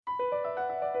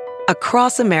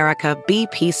Across America,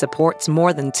 BP supports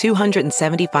more than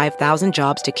 275,000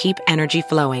 jobs to keep energy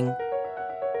flowing.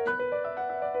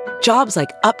 Jobs like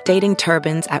updating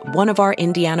turbines at one of our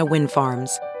Indiana wind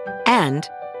farms and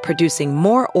producing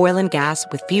more oil and gas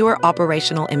with fewer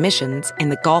operational emissions in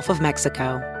the Gulf of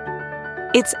Mexico.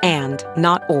 It's and,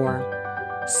 not or.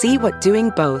 See what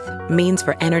doing both means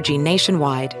for energy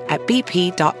nationwide at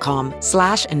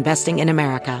bp.com/investing in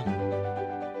America.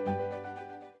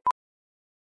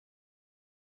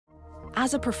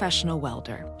 As a professional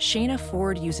welder, Shayna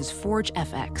Ford uses Forge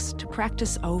FX to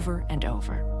practice over and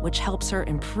over, which helps her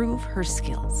improve her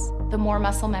skills. The more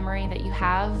muscle memory that you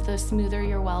have, the smoother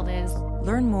your weld is.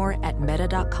 Learn more at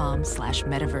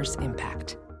meta.com/metaverse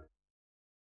impact.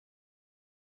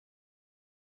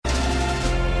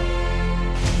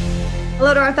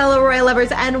 Hello to our fellow Royal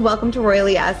lovers and welcome to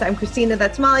Royally Yes. I'm Christina,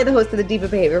 that's Molly, the host of the Diva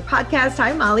Behavior Podcast.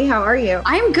 Hi Molly, how are you?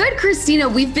 I'm good, Christina.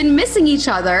 We've been missing each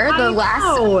other the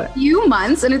last few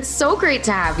months and it's so great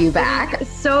to have you back. It's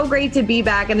so great to be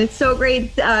back and it's so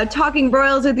great talking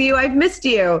Royals with you. I've missed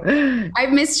you.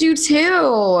 I've missed you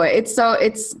too.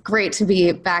 It's great to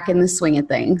be back in the swing of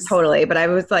things. Totally, but I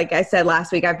was like I said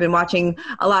last week, I've been watching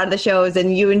a lot of the shows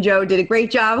and you and Joe did a great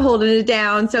job holding it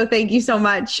down, so thank you so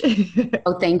much.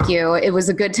 Oh, thank you. It was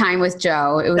a good time with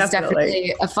Joe. It was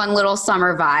definitely a fun little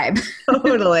summer vibe.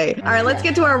 Totally. All right, let's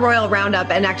get to our Royal Roundup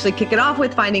and actually kick it off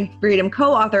with Finding Freedom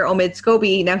co-author Omid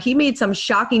Scobie. Now, he made some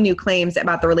shocking new claims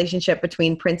about the relationship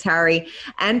between Prince Harry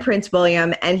and Prince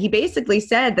William, and he basically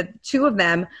said that the two of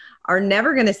them are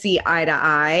never going to see eye to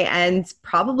eye and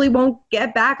probably won't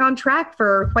get back on track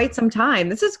for quite some time.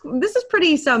 This is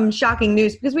pretty some shocking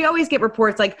news because we always get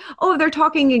reports like, oh, they're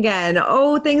talking again.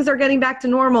 Oh, things are getting back to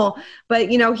normal.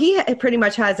 But, you know, he pretty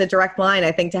much has a direct line,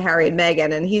 I think, to Harry and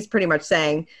Meghan, and he's pretty much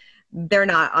saying they're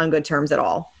not on good terms at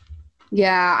all.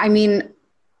 Yeah, I mean,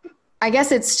 I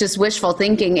guess it's just wishful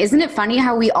thinking. Isn't it funny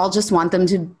how we all just want them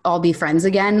to all be friends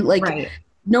again? Like, right.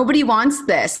 Nobody wants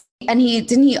this. And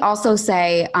didn't he also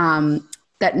say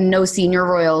that no senior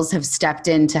royals have stepped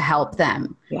in to help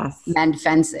them mend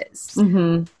fences?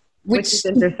 Mm-hmm. Which is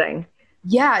interesting.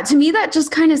 Yeah, to me, that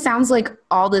just kind of sounds like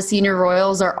all the senior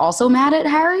royals are also mad at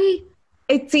Harry.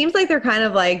 It seems like they're kind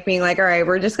of like being like, all right,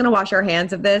 we're just going to wash our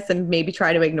hands of this and maybe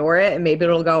try to ignore it and maybe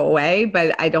it'll go away.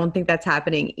 But I don't think that's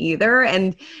happening either.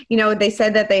 And, you know, they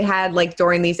said that they had like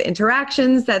during these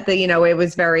interactions that it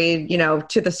was very,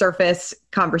 to the surface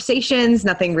conversations,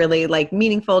 nothing really like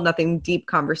meaningful, nothing deep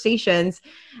conversations.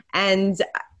 And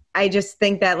I just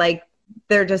think that like,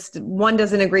 they're just, one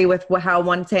doesn't agree with how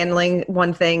one's handling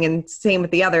one thing and same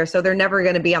with the other. So they're never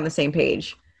going to be on the same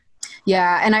page.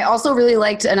 Yeah. And I also really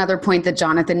liked another point that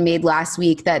Jonathan made last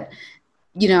week that,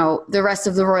 the rest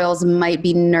of the royals might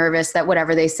be nervous that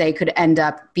whatever they say could end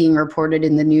up being reported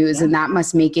in the news. Yeah. And that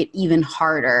must make it even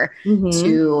harder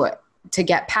to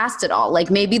get past it all.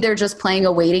 Like maybe they're just playing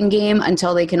a waiting game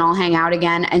until they can all hang out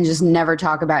again and just never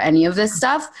talk about any of this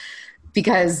stuff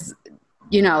because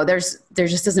there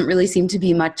just doesn't really seem to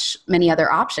be many other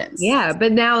options. Yeah.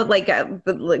 But now like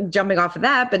jumping off of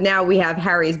that, but now we have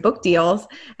Harry's book deals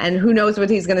and who knows what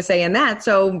he's going to say in that.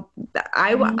 So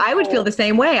I would feel the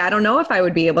same way. I don't know if I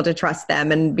would be able to trust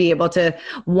them and be able to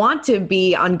want to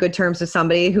be on good terms with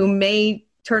somebody who may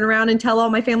turn around and tell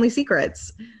all my family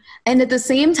secrets. And at the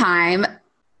same time,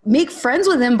 make friends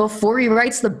with him before he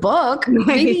writes the book.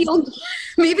 Maybe he'll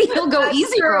go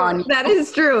easier on you. That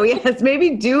is true. Yes.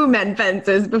 Maybe do mend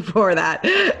fences before that.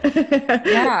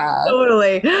 Yeah.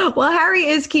 Totally. Well, Harry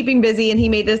is keeping busy and he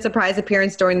made a surprise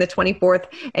appearance during the 24th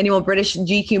annual British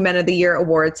GQ Men of the Year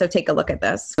Award. So take a look at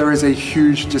this. There is a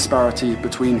huge disparity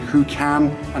between who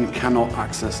can and cannot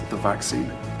access the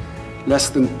vaccine. Less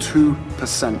than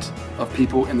 2% of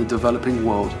people in the developing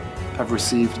world have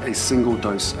received a single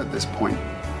dose at this point.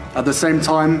 At the same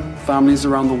time, families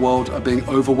around the world are being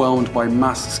overwhelmed by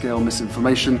mass-scale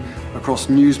misinformation across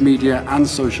news media and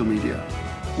social media,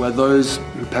 where those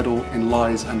who peddle in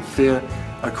lies and fear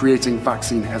are creating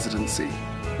vaccine hesitancy,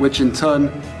 which in turn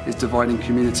is dividing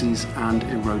communities and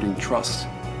eroding trust.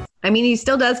 I mean, he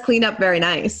still does clean up very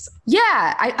nice.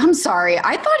 Yeah, I'm sorry.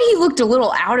 I thought he looked a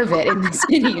little out of it in this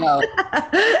video.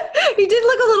 He did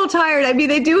look a little tired. I mean,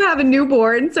 they do have a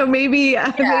newborn, so maybe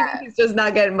he's just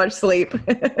not getting much sleep.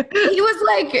 He was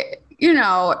like,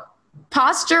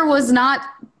 posture was not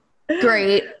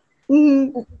great.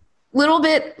 Little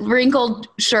bit wrinkled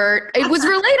shirt. It was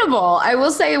relatable. I will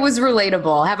say it was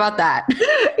relatable. How about that?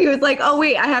 He was like, oh,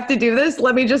 wait, I have to do this.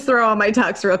 Let me just throw on my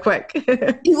tux real quick.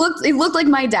 He looked like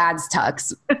my dad's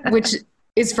tux, which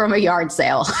is from a yard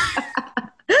sale.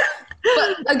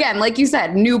 But again, like you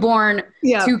said, newborn,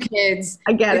 2 kids.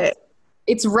 I get it.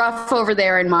 it's rough over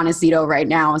there in Montecito right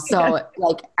now. So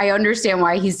like, I understand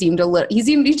why he just seemed a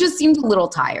little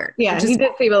tired. Yeah, he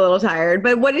did seem a little tired.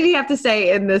 But what did he have to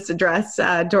say in this address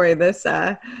during this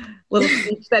little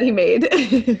speech that he made?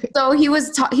 So he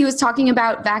was talking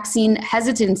about vaccine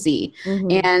hesitancy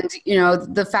and, you know,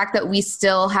 the fact that we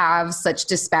still have such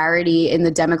disparity in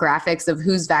the demographics of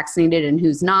who's vaccinated and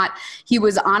who's not. He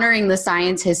was honoring the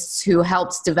scientists who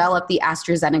helped develop the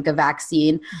AstraZeneca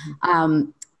vaccine.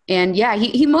 And yeah,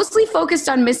 he mostly focused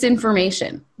on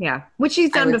misinformation. Yeah, which he's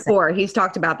done before. He's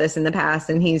talked about this in the past,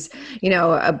 and he's, you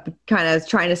know, kind of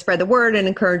trying to spread the word and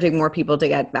encouraging more people to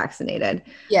get vaccinated.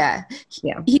 Yeah.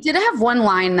 He did have one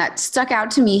line that stuck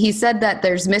out to me. He said that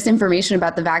there's misinformation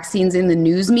about the vaccines in the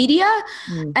news media.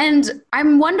 And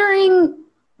I'm wondering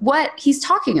what he's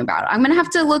talking about. I'm going to have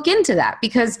to look into that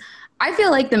because I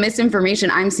feel like the misinformation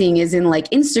I'm seeing is in like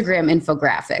Instagram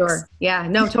infographics. Sure. Yeah,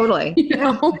 no, totally. You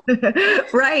know?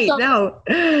 Right. So, no.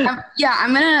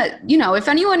 I'm going to, you know, if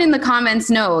anyone in the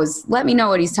comments knows, let me know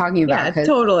what he's talking about. Yeah,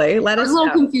 totally. I was a little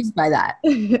confused by that.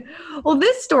 Well,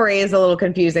 this story is a little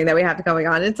confusing that we have going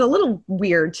on. It's a little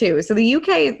weird too. So the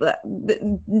UK,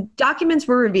 the documents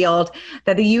were revealed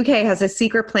that the UK has a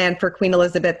secret plan for Queen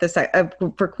Elizabeth's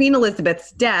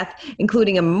death,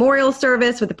 including a memorial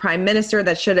service with the Prime Minister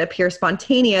that should appear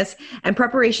spontaneous and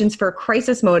preparations for a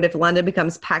crisis mode if London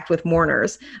becomes packed with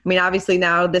mourners. I mean, obviously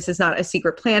now this is not a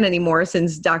secret plan anymore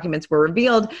since documents were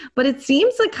revealed, but it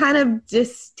seems like kind of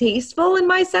distasteful in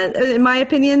my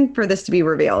opinion for this to be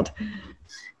revealed.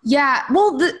 Yeah.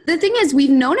 Well, the thing is, we've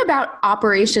known about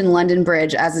Operation London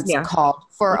Bridge, as it's called,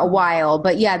 for a while.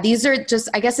 But yeah, these are just,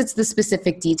 I guess it's the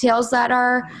specific details that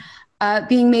are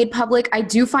being made public. I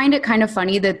do find it kind of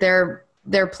funny that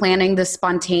they're planning the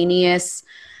spontaneous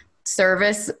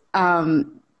service,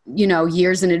 you know,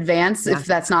 years in advance. If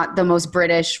that's not the most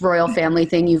British royal family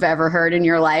thing you've ever heard in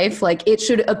your life, like it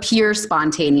should appear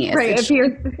spontaneous. Right.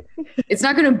 It's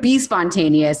not going to be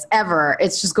spontaneous ever.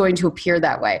 It's just going to appear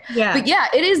that way. Yeah. But yeah,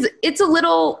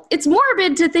 it's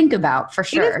morbid to think about for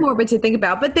sure. It is morbid to think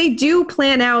about, but they do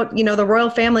plan out, you know, the royal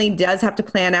family does have to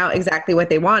plan out exactly what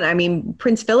they want. I mean,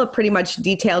 Prince Philip pretty much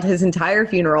detailed his entire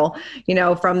funeral, you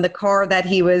know, from the car that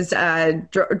he was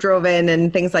drove in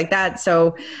and things like that.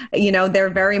 So, you know, they're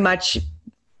very much,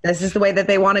 this is the way that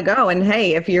they want to go. And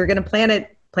hey, if you're going to plan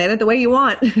it the way you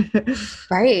want.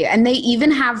 Right. And they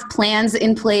even have plans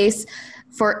in place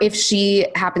for if she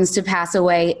happens to pass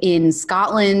away in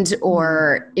Scotland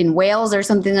or in Wales or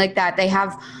something like that. They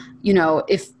have, you know,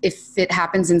 if it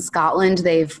happens in Scotland,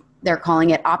 they're calling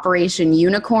it Operation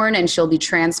Unicorn, and she'll be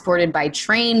transported by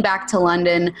train back to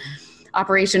London.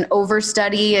 Operation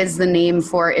Overstudy is the name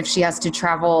for if she has to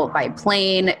travel by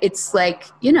plane. It's like,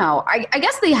 you know, I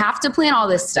guess they have to plan all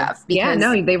this stuff. Yeah,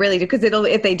 no, they really do. Because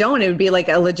if they don't, it would be like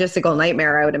a logistical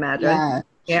nightmare, I would imagine.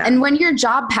 Yeah. And when your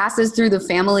job passes through the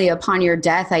family upon your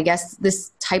death, I guess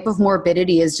this type of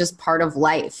morbidity is just part of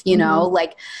life, you know,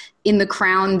 like in The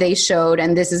Crown, they showed,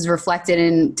 and this is reflected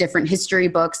in different history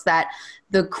books, that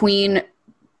the Queen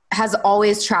has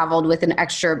always traveled with an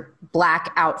extra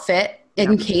black outfit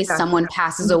in case someone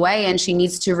passes away and she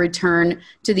needs to return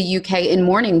to the UK in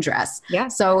mourning dress. Yeah.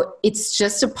 So it's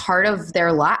just a part of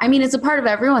their life. I mean, it's a part of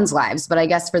everyone's lives, but I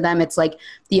guess for them, it's like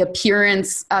the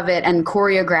appearance of it and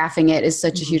choreographing it is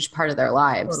such a huge part of their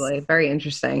lives. Totally. Very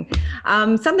interesting.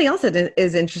 Something else that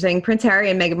is interesting, Prince Harry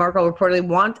and Meghan Markle reportedly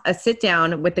want a sit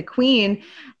down with the Queen,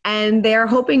 and they're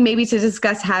hoping maybe to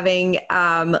discuss having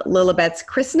Lilibet's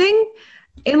christening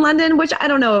in London, which I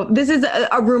don't know. This is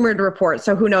a rumored report,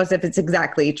 so who knows if it's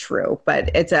exactly true, but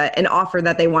it's an offer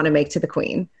that they want to make to the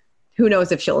Queen. Who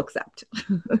knows if she'll accept?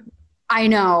 I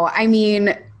know. I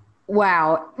mean,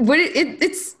 wow. But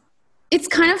it's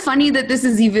kind of funny that this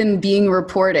is even being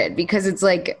reported, because it's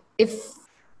like, if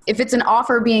it's an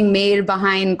offer being made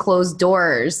behind closed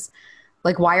doors,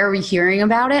 like, why are we hearing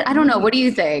about it? I don't know. What do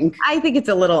you think? I think it's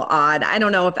a little odd. I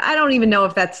don't even know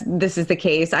if this is the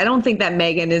case. I don't think that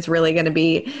Meghan is really going to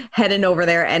be heading over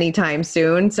there anytime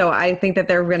soon. So I think that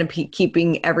they're going to be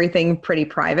keeping everything pretty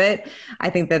private. I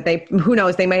think that who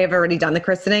knows, they may have already done the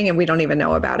christening and we don't even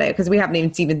know about it because we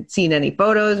haven't even seen any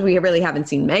photos. We really haven't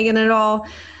seen Meghan at all.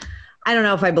 I don't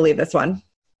know if I believe this one.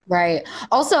 Right.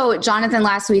 Also, Jonathan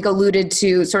last week alluded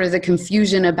to sort of the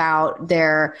confusion about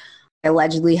their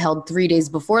allegedly held 3 days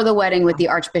before the wedding with the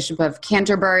Archbishop of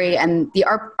Canterbury. And the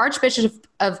Archbishop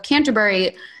of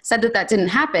Canterbury said that didn't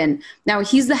happen. Now,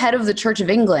 he's the head of the Church of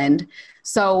England.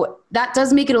 So that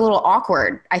does make it a little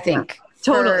awkward, I think.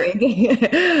 Totally.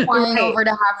 Flying over to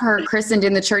have her christened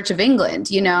in the Church of England,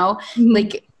 you know?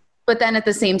 Like, but then at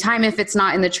the same time, if it's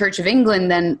not in the Church of England,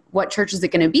 then what church is it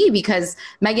going to be? Because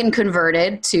Meghan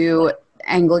converted to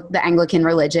the Anglican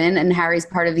religion, and Harry's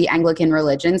part of the Anglican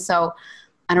religion. So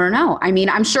I don't know. I mean,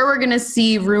 I'm sure we're going to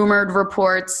see rumored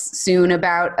reports soon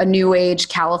about a New Age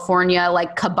California,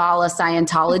 like Kabbalah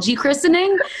Scientology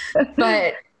christening.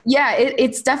 But yeah,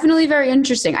 it's definitely very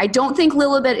interesting. I don't think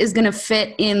Lilibet is going to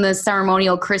fit in the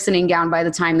ceremonial christening gown by the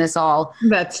time this all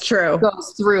That's true.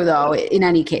 goes through, though, in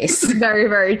any case. Very,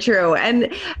 very true.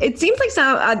 And it seems like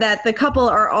that the couple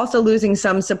are also losing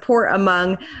some support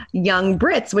among young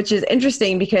Brits, which is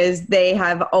interesting because they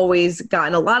have always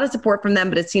gotten a lot of support from them,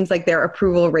 but it seems like their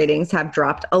approval ratings have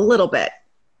dropped a little bit.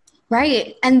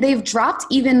 Right. And they've dropped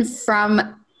even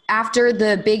from after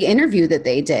the big interview that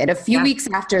they did. A few weeks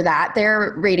after that,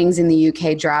 their ratings in the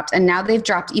UK dropped, and now they've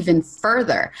dropped even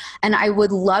further. And I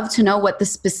would love to know what the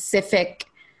specific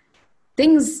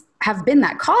things have been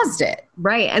that caused it.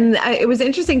 Right. And it was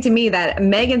interesting to me that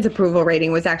Meghan's approval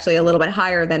rating was actually a little bit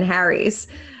higher than Harry's,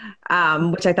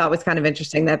 which I thought was kind of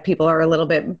interesting that people are a little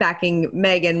bit backing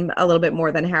Meghan a little bit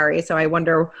more than Harry. So I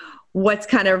wonder what's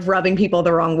kind of rubbing people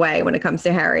the wrong way when it comes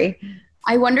to Harry.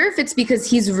 I wonder if it's because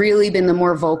he's really been the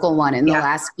more vocal one in the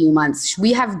last few months.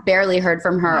 We have barely heard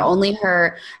from her, only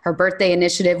her birthday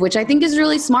initiative, which I think is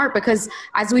really smart because,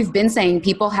 as we've been saying,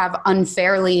 people have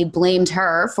unfairly blamed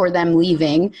her for them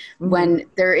leaving when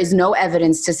there is no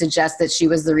evidence to suggest that she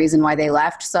was the reason why they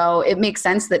left. So it makes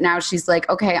sense that now she's like,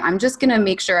 okay, I'm just going to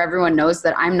make sure everyone knows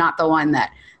that I'm not the one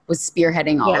that was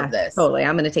spearheading all of this. Totally.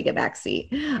 I'm going to take a back seat.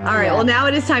 All right. Well, now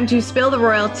it is time to spill the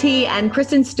royal tea. And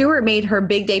Kristen Stewart made her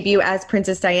big debut as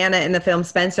Princess Diana in the film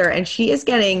Spencer, and she is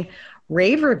getting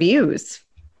rave reviews.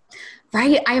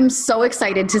 Right. I am so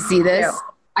excited to see this.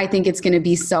 I think it's going to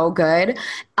be so good.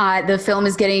 The film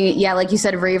is getting, like you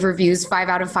said, rave reviews, 5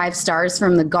 out of 5 stars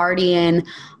from The Guardian.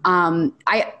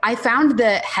 I found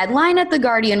the headline at The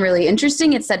Guardian really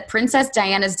interesting. It said, Princess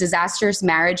Diana's disastrous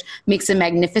marriage makes a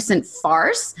magnificent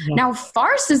farce. Now,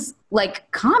 farce is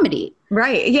like comedy.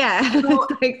 Right. Yeah.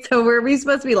 So were we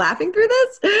supposed to be laughing through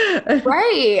this?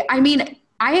 Right. I mean,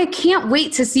 I can't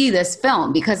wait to see this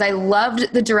film because I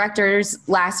loved the director's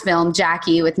last film,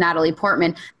 Jackie, with Natalie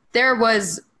Portman. There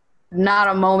was not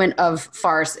a moment of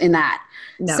farce in that.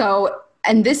 No. So,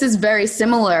 and this is very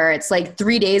similar. It's like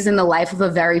 3 days in the life of a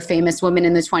very famous woman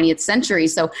in the 20th century.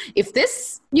 So if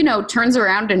this, turns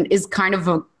around and is kind of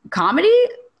a comedy,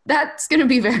 that's going to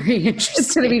be very interesting.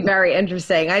 It's going to be very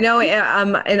interesting. I know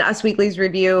in Us Weekly's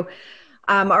review,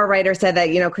 our writer said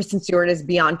that, Kristen Stewart is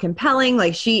beyond compelling.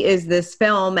 Like, she is this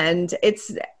film, and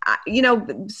it's,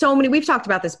 so many, we've talked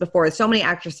about this before. So many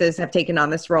actresses have taken on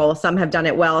this role. Some have done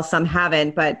it well, some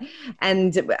haven't,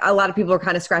 and a lot of people are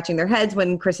kind of scratching their heads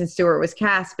when Kristen Stewart was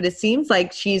cast, but it seems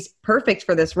like she's perfect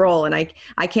for this role. And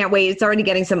I can't wait. It's already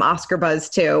getting some Oscar buzz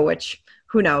too, which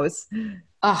who knows?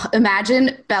 Oh,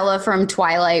 imagine Bella from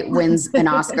Twilight wins an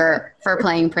Oscar for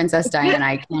playing Princess Diana.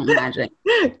 I can't imagine.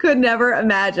 Could never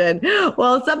imagine.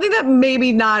 Well, something that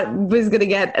maybe not was going to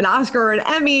get an Oscar or an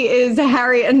Emmy is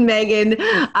Harry and Meghan.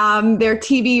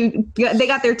 They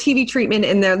got their TV treatment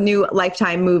in their new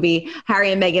Lifetime movie,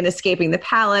 Harry and Meghan Escaping the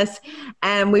Palace.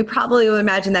 And we probably will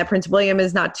imagine that Prince William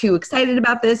is not too excited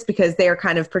about this because they are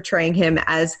kind of portraying him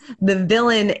as the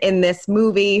villain in this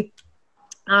movie.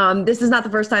 This is not the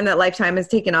first time that Lifetime has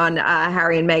taken on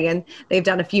Harry and Meghan. They've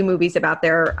done a few movies about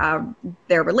their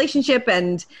relationship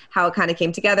and how it kind of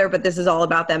came together, but this is all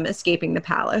about them escaping the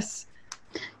palace.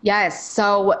 Yes.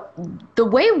 So the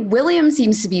way William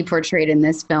seems to be portrayed in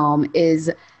this film is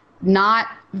not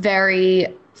very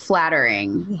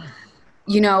flattering.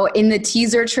 In the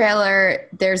teaser trailer,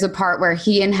 there's a part where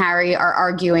he and Harry are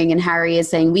arguing, and Harry is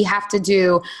saying, we have to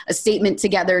do a statement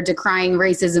together decrying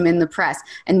racism in the press.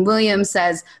 And William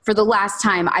says, for the last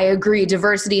time, I agree,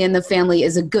 diversity in the family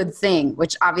is a good thing,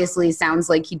 which obviously sounds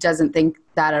like he doesn't think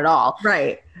that at all.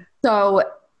 Right. So,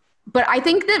 but I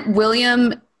think that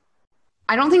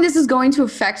I don't think this is going to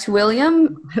affect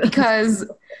William because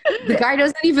the guy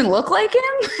doesn't even look like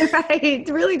him. Right. It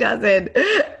really doesn't.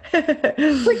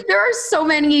 Like, there are so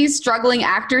many struggling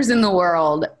actors in the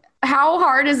world. How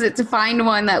hard is it to find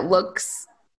one that looks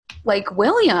like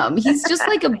William? He's just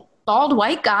like a bald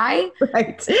white guy.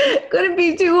 Right. Couldn't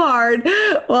be too hard.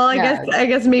 Well, I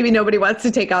guess maybe nobody wants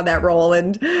to take on that role,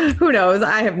 and who knows?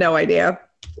 I have no idea.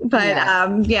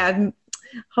 But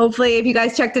hopefully, if you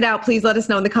guys checked it out, please let us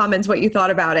know in the comments what you thought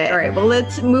about it. All right, well,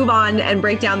 let's move on and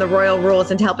break down the royal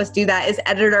rules. And to help us do that is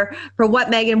editor for What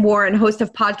Meghan Wore and host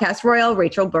of Podcast Royal,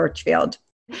 Rachel Birchfield.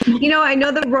 I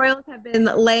know the royals have been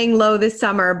laying low this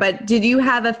summer, but did you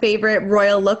have a favorite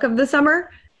royal look of the summer?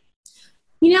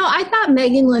 I thought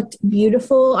Meghan looked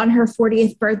beautiful on her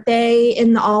 40th birthday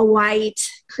in the all-white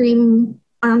cream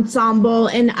ensemble.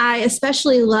 And I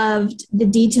especially loved the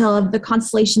detail of the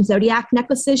Constellation Zodiac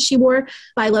necklaces she wore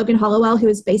by Logan Hollowell, who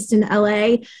is based in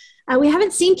LA. We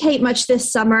haven't seen Kate much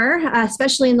this summer,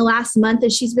 especially in the last month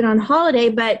as she's been on holiday,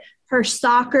 but her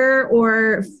soccer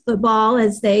or football,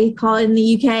 as they call it in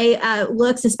the UK,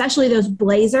 looks, especially those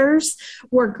blazers,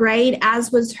 were great, as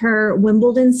was her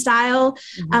Wimbledon style.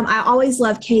 I always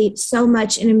love Kate so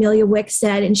much in Amelia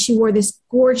Wickstead, and she wore this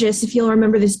gorgeous, if you'll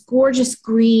remember, this gorgeous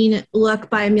green look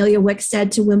by Amelia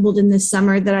Wickstead to Wimbledon this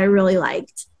summer that I really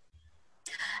liked.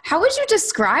 How would you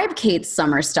describe Kate's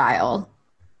summer style?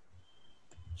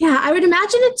 Yeah, I would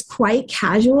imagine it's quite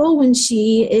casual when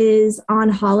she is on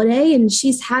holiday, and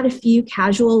she's had a few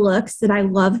casual looks that I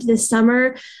loved this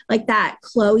summer, like that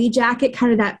Chloe jacket,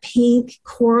 kind of that pink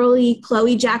corally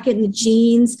Chloe jacket and the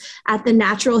jeans at the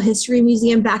Natural History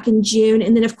Museum back in June.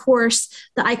 And then, of course,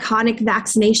 the iconic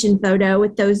vaccination photo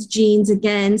with those jeans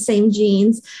again, same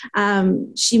jeans.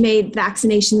 She made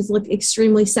vaccinations look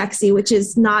extremely sexy, which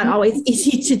is not always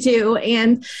easy to do.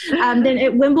 And then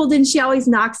at Wimbledon, she always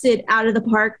knocks it out of the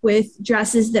park with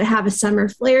dresses that have a summer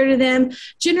flair to them,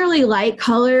 generally light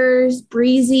colors,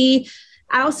 breezy.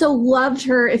 I also loved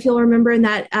her, if you'll remember, in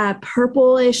that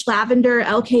purplish lavender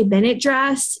LK Bennett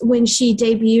dress when she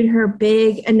debuted her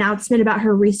big announcement about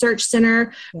her research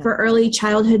center for early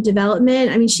childhood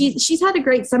development. I mean, she's had a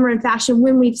great summer in fashion.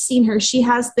 When we've seen her, she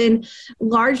has been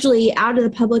largely out of the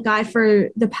public eye for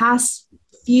the past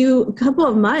couple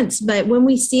of months, but when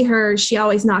we see her, she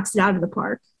always knocks it out of the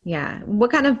park. Yeah.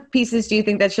 What kind of pieces do you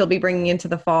think that she'll be bringing into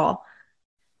the fall?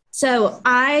 So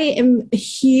I am a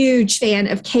huge fan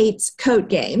of Kate's coat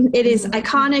game. It is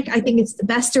iconic. I think it's the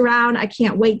best around. I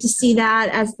can't wait to see that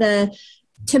as the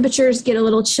temperatures get a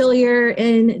little chillier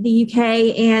in the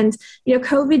UK, and,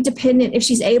 COVID dependent, if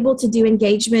she's able to do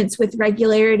engagements with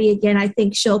regularity again, I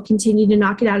think she'll continue to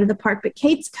knock it out of the park. But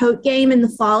Kate's coat game in the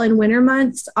fall and winter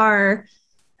months are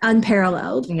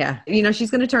unparalleled. Yeah. She's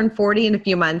going to turn 40 in a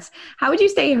few months. How would you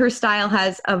say her style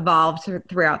has evolved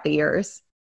throughout the years?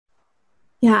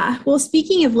 Yeah. Well,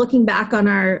 speaking of looking back on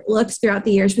our looks throughout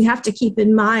the years, we have to keep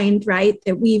in mind, right,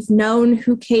 that we've known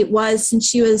who Kate was since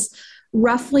she was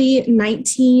roughly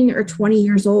 19 or 20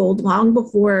 years old, long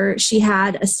before she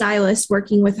had a stylist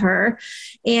working with her.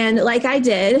 And like I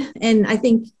did, and I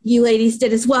think you ladies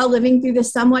did as well, living through the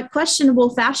somewhat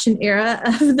questionable fashion era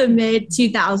of the mid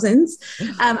 2000s.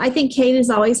 I think Kate has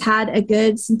always had a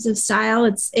good sense of style.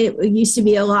 It used to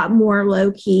be a lot more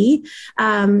low key.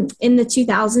 In the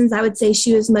 2000s, I would say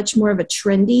she was much more of a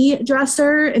trendy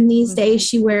dresser. And these days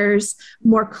she wears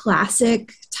more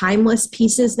classic, timeless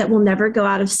pieces that will never go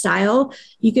out of style.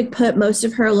 You could put most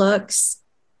of her looks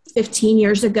 15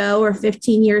 years ago or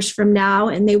 15 years from now,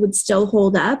 and they would still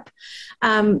hold up.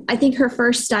 I think her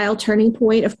first style turning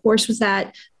point, of course, was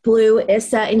that blue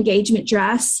Issa engagement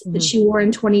dress that she wore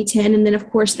in 2010. And then, of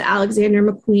course, the Alexander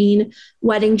McQueen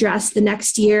wedding dress the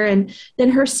next year. And then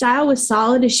her style was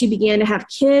solid as she began to have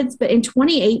kids. But in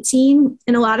 2018,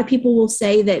 and a lot of people will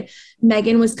say that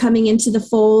Meghan was coming into the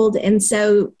fold. And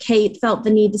so Kate felt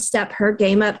the need to step her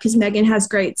game up because Meghan has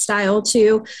great style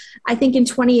too. I think in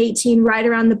 2018, right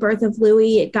around the birth of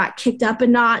Louis, it got kicked up a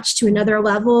notch to another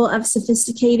level of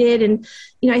sophisticated. And,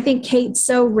 I think Kate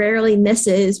so rarely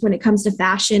misses when it comes to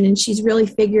fashion, and she's really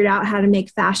figured out how to make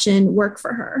fashion work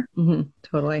for her. Mm-hmm.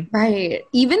 Totally. Right.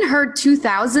 Even her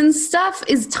 2000s stuff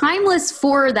is timeless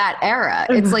for that era.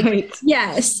 It's like,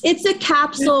 yes, it's a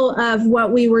capsule of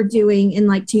what we were doing in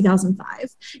like 2005.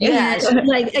 Yeah. And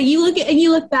like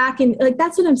you look back and like,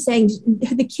 that's what I'm saying.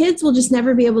 The kids will just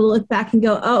never be able to look back and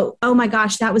go, oh my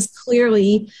gosh, that was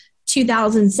clearly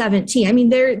 2017. I mean,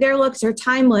 their looks are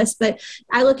timeless, but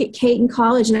I look at Kate in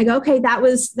college and I go, okay, that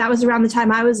was around the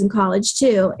time I was in college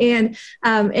too. And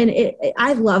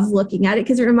I love looking at it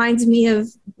because it reminds me of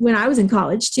when I was in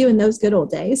college too, in those good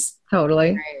old days.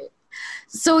 Totally. Right.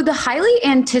 So the highly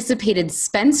anticipated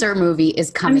Spencer movie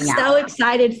is coming out. I'm so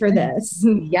excited for this.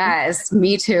 Yes,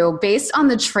 me too. Based on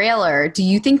the trailer, do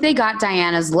you think they got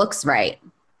Diana's looks right?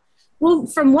 Well,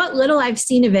 from what little I've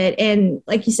seen of it, and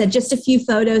like you said, just a few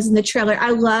photos in the trailer,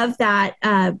 I love that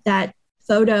that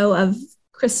photo of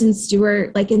Kristen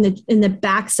Stewart, like in the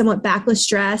back, somewhat backless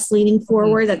dress, leaning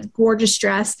forward, that gorgeous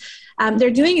dress.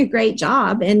 They're doing a great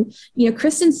job. And,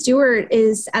 Kristen Stewart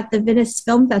is at the Venice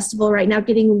Film Festival right now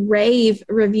getting rave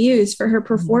reviews for her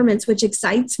performance, which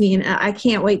excites me. And I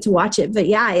can't wait to watch it. But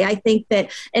yeah, I think that,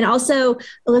 and also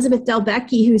Elizabeth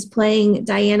Debicki, who's playing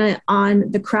Diana on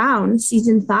The Crown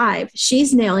season 5,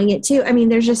 she's nailing it too. I mean,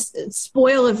 there's just a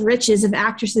spoil of riches of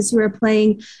actresses who are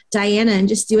playing Diana and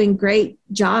just doing great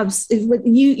jobs.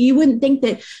 You wouldn't think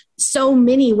that so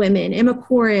many women, Emma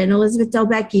Corrin, Elizabeth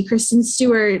Debicki, Kristen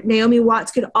Stewart, Naomi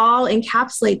Watts could all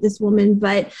encapsulate this woman,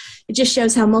 but it just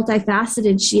shows how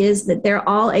multifaceted she is that they're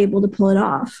all able to pull it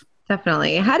off.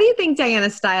 Definitely. How do you think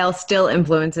Diana's style still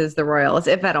influences the royals,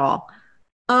 if at all?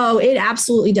 Oh, it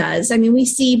absolutely does. I mean, we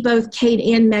see both Kate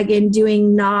and Meghan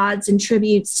doing nods and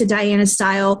tributes to Diana's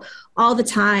style all the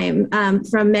time,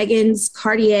 from Meghan's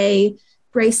Cartier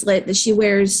bracelet that she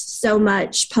wears so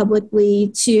much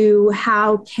publicly to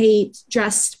how Kate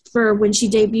dressed for when she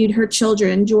debuted her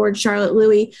children, George, Charlotte,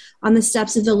 Louis, on the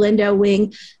steps of the Lindo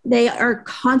wing. They are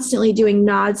constantly doing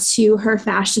nods to her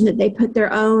fashion that they put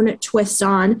their own twist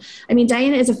on. I mean,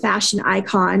 Diana is a fashion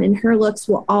icon, and her looks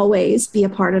will always be a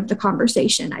part of the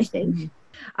conversation, I think. Mm-hmm.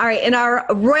 All right, in our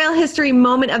royal history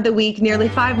moment of the week, nearly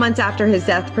 5 months after his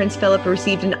death, Prince Philip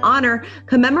received an honor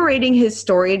commemorating his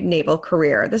storied naval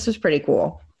career. This was pretty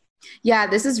cool. Yeah,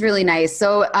 this is really nice.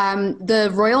 So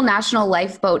the Royal National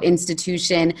Lifeboat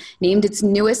Institution named its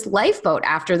newest lifeboat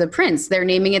after the prince. They're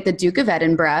naming it the Duke of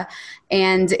Edinburgh.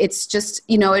 And it's just,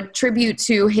 a tribute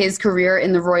to his career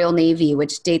in the Royal Navy,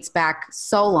 which dates back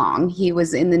so long. He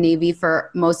was in the Navy for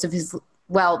most of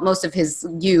his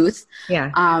youth.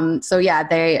 Yeah. So yeah,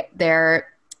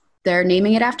 they're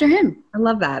naming it after him. I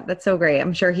love that. That's so great.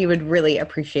 I'm sure he would really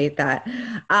appreciate that.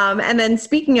 And then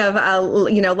speaking of,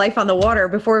 life on the water,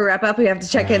 before we wrap up, we have to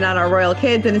check in on our royal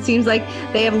kids. And it seems like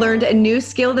they have learned a new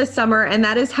skill this summer, and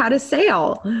that is how to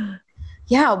sail.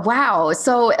 Yeah, wow.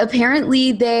 So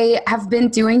apparently they have been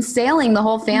doing sailing, the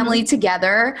whole family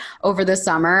together over the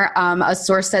summer. A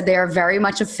source said they are very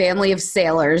much a family of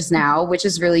sailors now, which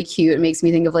is really cute. It makes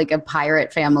me think of like a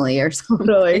pirate family or something.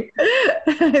 Totally.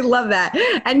 I love that.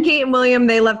 And Kate and William,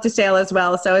 they love to sail as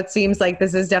well. So it seems like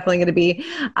this is definitely going to be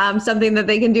something that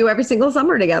they can do every single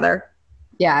summer together.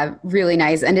 Yeah, really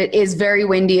nice. And it is very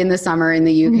windy in the summer in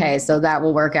the UK, so that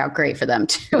will work out great for them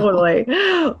too. Totally.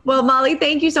 Well, Molly,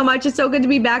 thank you so much. It's so good to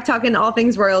be back talking all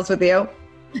things royals with you.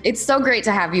 It's so great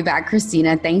to have you back,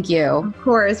 Christina. Thank you. Of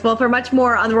course. Well, for much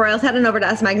more on the royals, head on over to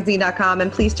usmagazine.com,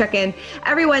 and please check in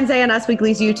every Wednesday on Us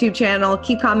Weekly's YouTube channel.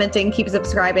 Keep commenting, keep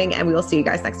subscribing, and we will see you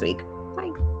guys next week.